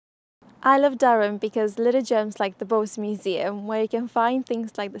I love Durham because little gems like the Boats Museum, where you can find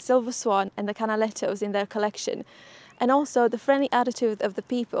things like the silver swan and the canalettos in their collection, and also the friendly attitude of the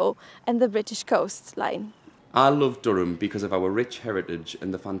people and the British coastline. I love Durham because of our rich heritage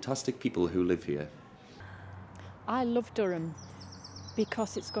and the fantastic people who live here. I love Durham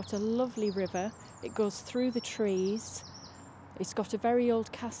because it's got a lovely river, it goes through the trees, it's got a very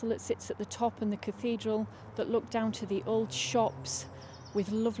old castle that sits at the top and the cathedral that look down to the old shops with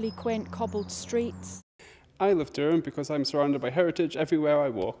lovely quaint cobbled streets. I love Durham because I'm surrounded by heritage everywhere I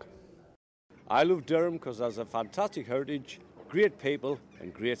walk. I love Durham because there's a fantastic heritage, great people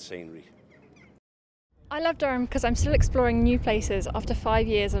and great scenery. I love Durham because I'm still exploring new places after 5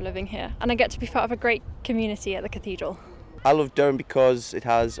 years of living here, and I get to be part of a great community at the cathedral. I love Durham because it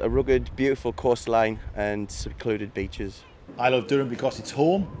has a rugged, beautiful coastline and secluded beaches. I love Durham because it's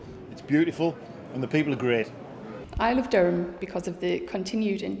home, it's beautiful and the people are great. I love Durham because of the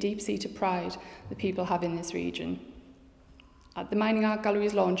continued and deep-seated pride the people have in this region. At the Mining Art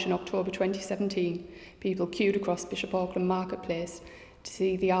Gallery's launch in October 2017, people queued across Bishop Auckland Marketplace to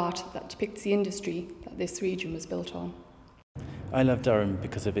see the art that depicts the industry that this region was built on. I love Durham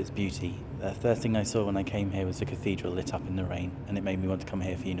because of its beauty. The first thing I saw when I came here was the cathedral lit up in the rain, and it made me want to come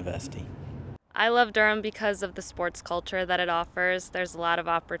here for university. I love Durham because of the sports culture that it offers. There's a lot of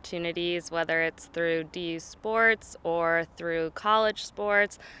opportunities, whether it's through DU sports or through college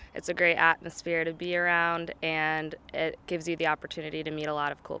sports. It's a great atmosphere to be around, and it gives you the opportunity to meet a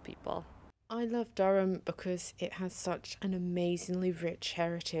lot of cool people. I love Durham because it has such an amazingly rich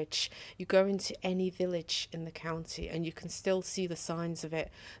heritage. You go into any village in the county and you can still see the signs of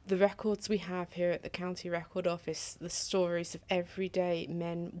it. The records we have here at the County Record Office, the stories of everyday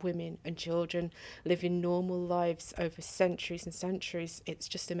men, women and children living normal lives over centuries and centuries, it's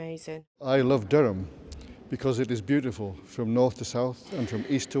just amazing. I love Durham because it is beautiful from north to south and from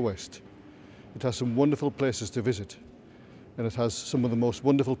east to west. It has some wonderful places to visit, and it has some of the most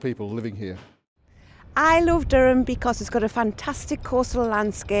wonderful people living here. I love Durham because it's got a fantastic coastal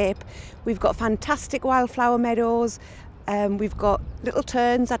landscape. We've got fantastic wildflower meadows. We've got little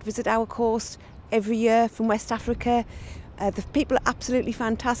terns that visit our coast every year from West Africa. The people are absolutely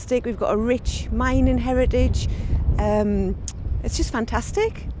fantastic. We've got a rich mining heritage. It's just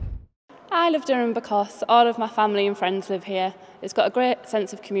fantastic. I love Durham because all of my family and friends live here. It's got a great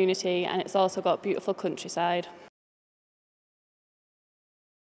sense of community, and it's also got beautiful countryside.